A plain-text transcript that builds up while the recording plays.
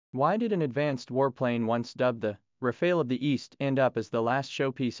Why did an advanced warplane once dubbed the Rafale of the East end up as the last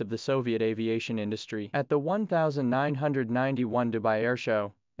showpiece of the Soviet aviation industry? At the 1991 Dubai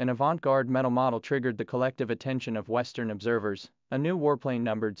Airshow, an avant-garde metal model triggered the collective attention of Western observers, a new warplane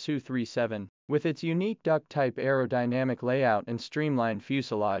numbered Su-37, with its unique duck-type aerodynamic layout and streamlined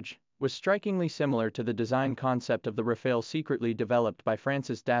fuselage, was strikingly similar to the design concept of the Rafale secretly developed by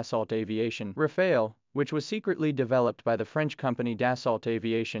France's Dassault Aviation. Rafale, which was secretly developed by the French company Dassault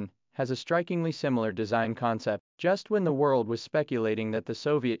Aviation, has a strikingly similar design concept. Just when the world was speculating that the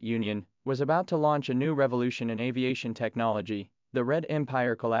Soviet Union was about to launch a new revolution in aviation technology, the Red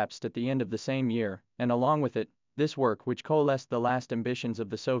Empire collapsed at the end of the same year, and along with it, this work, which coalesced the last ambitions of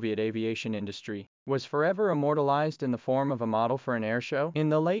the Soviet aviation industry, was forever immortalized in the form of a model for an airshow. In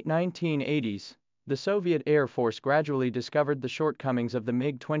the late 1980s, the Soviet Air Force gradually discovered the shortcomings of the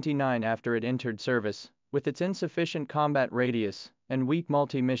MiG-29 after it entered service, with its insufficient combat radius and weak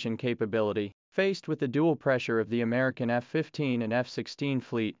multi-mission capability. Faced with the dual pressure of the American F-15 and F-16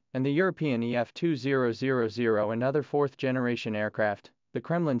 fleet and the European EF-2000 and other fourth-generation aircraft, the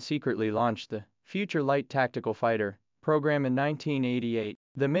Kremlin secretly launched the Future Light Tactical Fighter program in 1988.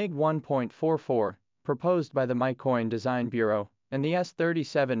 The MiG-1.44, proposed by the Mikoyan Design Bureau, and the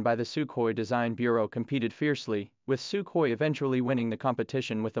S-37 by the Sukhoi Design Bureau competed fiercely, with Sukhoi eventually winning the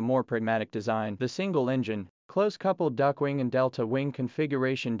competition with a more pragmatic design. The single-engine, close-coupled duckwing and delta wing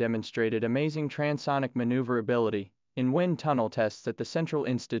configuration demonstrated amazing transonic maneuverability in wind tunnel tests at the Central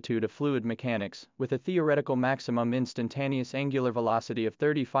Institute of Fluid Mechanics, with a theoretical maximum instantaneous angular velocity of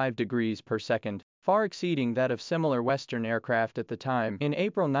 35 degrees per second, far exceeding that of similar Western aircraft at the time. In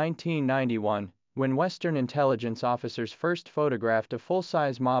April 1991, when Western intelligence officers first photographed a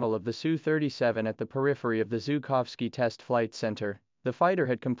full-size model of the Su-37 at the periphery of the Zhukovsky Test Flight Center, the fighter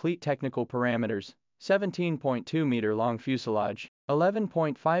had complete technical parameters: 17.2-meter-long fuselage,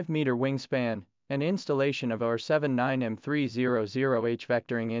 11.5-meter wingspan, and installation of our 79M300H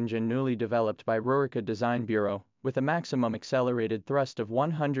vectoring engine newly developed by Rurica Design Bureau, with a maximum accelerated thrust of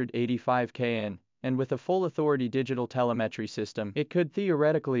 185 kN, and with a full authority digital telemetry system, it could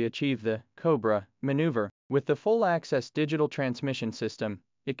theoretically achieve the Cobra maneuver. With the full access digital transmission system,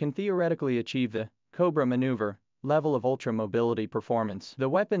 it can theoretically achieve the Cobra maneuver level of ultra-mobility performance. The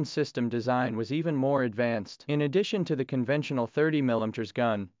weapons system design was even more advanced. In addition to the conventional 30mm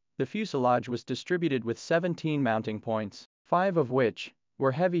gun, the fuselage was distributed with 17 mounting points, 5 of which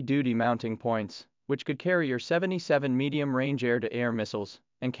were heavy-duty mounting points, which could carry your 77 medium-range air-to-air missiles,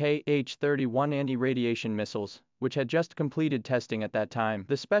 and Kh-31 anti-radiation missiles, which had just completed testing at that time.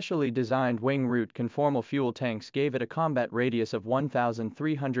 The specially designed wing root conformal fuel tanks gave it a combat radius of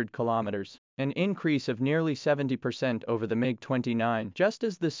 1,300 kilometers, an increase of nearly 70% over the MiG-29. Just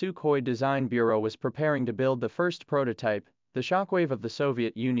as the Sukhoi Design Bureau was preparing to build the first prototype, the shockwave of the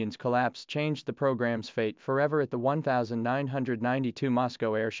Soviet Union's collapse changed the program's fate forever. At the 1992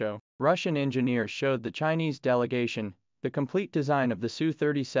 Moscow Airshow, Russian engineers showed the Chinese delegation the complete design of the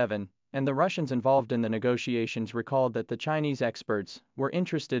Su-37, and the Russians involved in the negotiations recalled that the Chinese experts were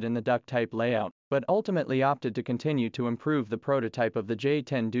interested in the duck-type layout, but ultimately opted to continue to improve the prototype of the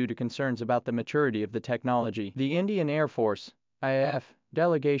J-10 due to concerns about the maturity of the technology. The Indian Air Force IAF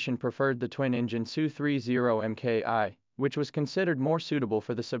delegation preferred the twin-engine Su-30 Mki, which was considered more suitable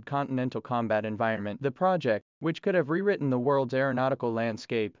for the subcontinental combat environment. The project, which could have rewritten the world's aeronautical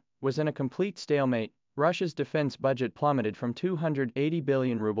landscape, was in a complete stalemate. Russia's defense budget plummeted from 280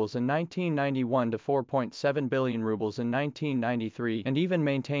 billion rubles in 1991 to 4.7 billion rubles in 1993, and even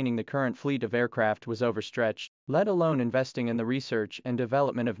maintaining the current fleet of aircraft was overstretched, let alone investing in the research and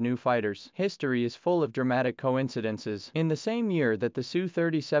development of new fighters. History is full of dramatic coincidences. In the same year that the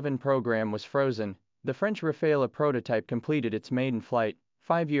Su-37 program was frozen, the French Rafale prototype completed its maiden flight.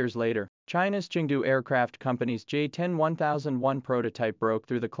 5 years later, China's Chengdu Aircraft Company's J-10 1001 prototype broke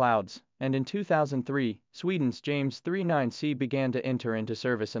through the clouds, and in 2003, Sweden's James 39C began to enter into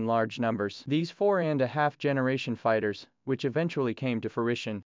service in large numbers. These 4.5-generation fighters, which eventually came to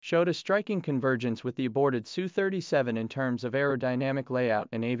fruition, showed a striking convergence with the aborted Su-37 in terms of aerodynamic layout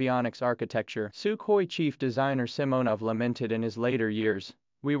and avionics architecture. Sukhoi chief designer Simonov lamented in his later years,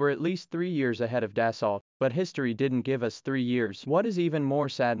 "We were at least 3 years ahead of Dassault, but history didn't give us 3 years." What is even more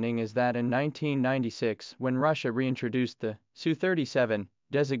saddening is that in 1996, when Russia reintroduced the Su-37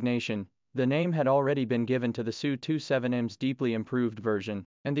 designation, the name had already been given to the Su-27M's deeply improved version,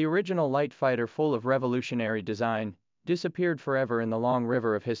 and the original light fighter, full of revolutionary design, disappeared forever in the long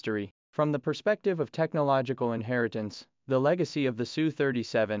river of history. From the perspective of technological inheritance, the legacy of the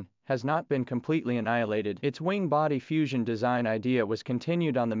Su-37 has not been completely annihilated. Its wing-body fusion design idea was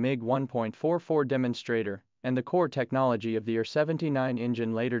continued on the MiG 1.44 demonstrator, and the core technology of the Su-39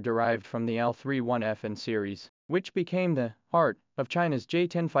 engine later derived from the L-31FN series, which became the heart of China's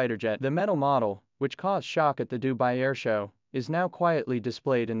J-10 fighter jet. The metal model, which caused shock at the Dubai Airshow, is now quietly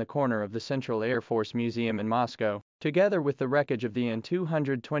displayed in the corner of the Central Air Force Museum in Moscow, together with the wreckage of the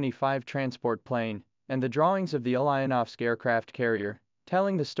An-225 transport plane and the drawings of the Ulyanovsk aircraft carrier,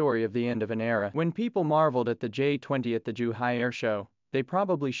 telling the story of the end of an era. When people marveled at the J-20 at the Dubai Airshow, they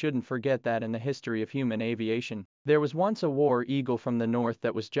probably shouldn't forget that in the history of human aviation, there was once a war eagle from the north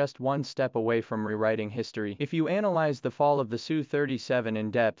that was just one step away from rewriting history. If you analyze the fall of the Su-37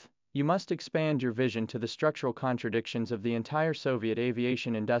 in depth, you must expand your vision to the structural contradictions of the entire Soviet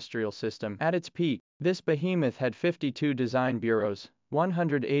aviation industrial system. At its peak, this behemoth had 52 design bureaus,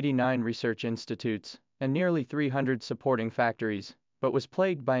 189 research institutes, and nearly 300 supporting factories, but was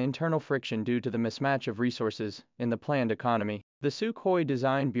plagued by internal friction due to the mismatch of resources in the planned economy. The Sukhoi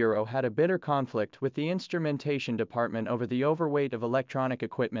Design Bureau had a bitter conflict with the instrumentation department over the overweight of electronic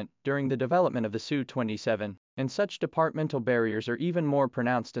equipment during the development of the Su-27, and such departmental barriers are even more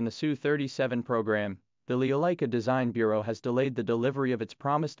pronounced in the Su-37 program. The Leoleika Design Bureau has delayed the delivery of its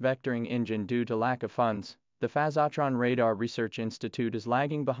promised vectoring engine due to lack of funds. The Phasotron Radar Research Institute is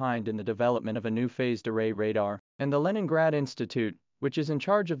lagging behind in the development of a new phased array radar, and the Leningrad Institute, which is in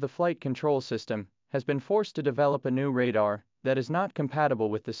charge of the flight control system, has been forced to develop a new radar that is not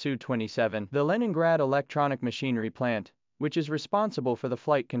compatible with the Su-27. The Leningrad Electronic Machinery Plant, which is responsible for the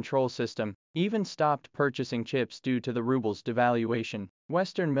flight control system, even stopped purchasing chips due to the ruble's devaluation.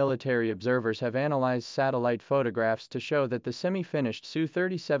 Western military observers have analyzed satellite photographs to show that the semi-finished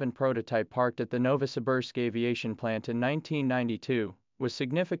Su-37 prototype parked at the Novosibirsk aviation plant in 1992 was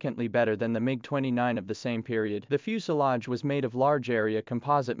significantly better than the MiG-29 of the same period. The fuselage was made of large-area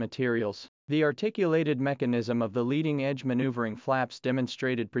composite materials. The articulated mechanism of the leading-edge maneuvering flaps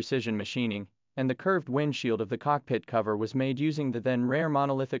demonstrated precision machining, and the curved windshield of the cockpit cover was made using the then-rare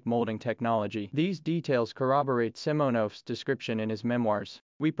monolithic molding technology. These details corroborate Simonov's description in his memoirs.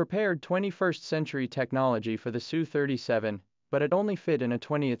 We prepared 21st-century technology for the Su-37, but it only fit in a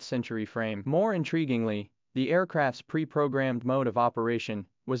 20th-century frame. More intriguingly, the aircraft's pre-programmed mode of operation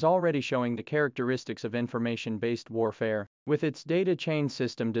was already showing the characteristics of information-based warfare. With its data chain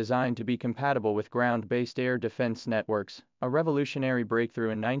system designed to be compatible with ground-based air defense networks, a revolutionary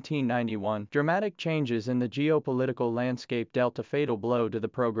breakthrough in 1991, dramatic changes in the geopolitical landscape dealt a fatal blow to the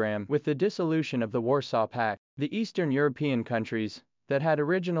program. With the dissolution of the Warsaw Pact, the Eastern European countries that had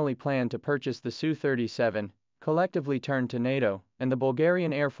originally planned to purchase the Su-37 collectively turned to NATO, and the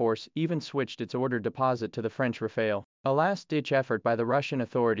Bulgarian Air Force even switched its order deposit to the French Rafale. A last-ditch effort by the Russian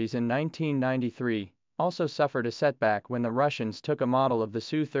authorities in 1993 also suffered a setback when the Russians took a model of the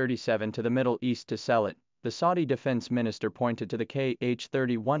Su-37 to the Middle East to sell it. The Saudi defense minister pointed to the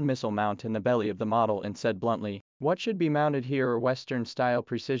Kh-31 missile mount in the belly of the model and said bluntly, "What should be mounted here are Western-style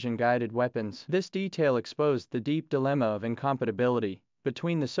precision-guided weapons." This detail exposed the deep dilemma of incompatibility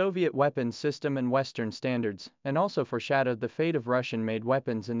between the Soviet weapons system and Western standards, and also foreshadowed the fate of Russian-made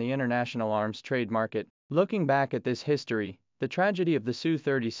weapons in the international arms trade market. Looking back at this history, the tragedy of the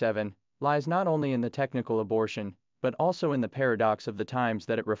Su-37 lies not only in the technical abortion, but also in the paradox of the times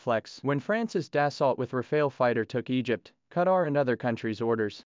that it reflects. When France's Dassault with Rafale fighter took Egypt, Qatar and other countries'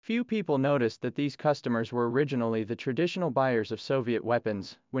 orders, few people noticed that these customers were originally the traditional buyers of Soviet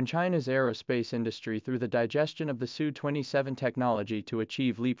weapons. When China's aerospace industry through the digestion of the Su-27 technology to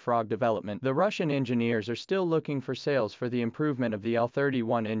achieve leapfrog development, the Russian engineers are still looking for sales for the improvement of the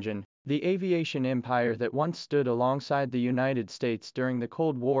L-31 engine. The aviation empire that once stood alongside the United States during the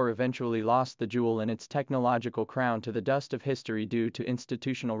Cold War eventually lost the jewel in its technological crown to the dust of history due to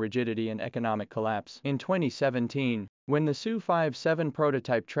institutional rigidity and economic collapse. In 2017, when the Su-57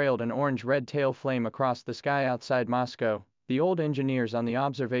 prototype trailed an orange-red tail flame across the sky outside Moscow, the old engineers on the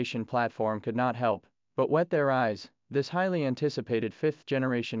observation platform could not help but wet their eyes. This highly anticipated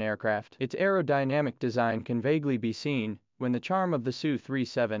fifth-generation aircraft, its aerodynamic design can vaguely be seen when the charm of the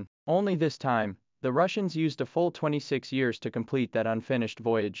Su-37. Only this time, the Russians used a full 26 years to complete that unfinished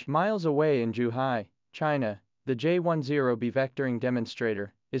voyage. Miles away in Zhuhai, China, the J-10B vectoring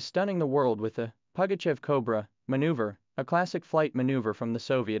demonstrator is stunning the world with the Pugachev Cobra maneuver, a classic flight maneuver from the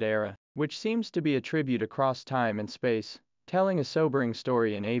Soviet era, which seems to be a tribute across time and space, telling a sobering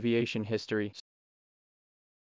story in aviation history.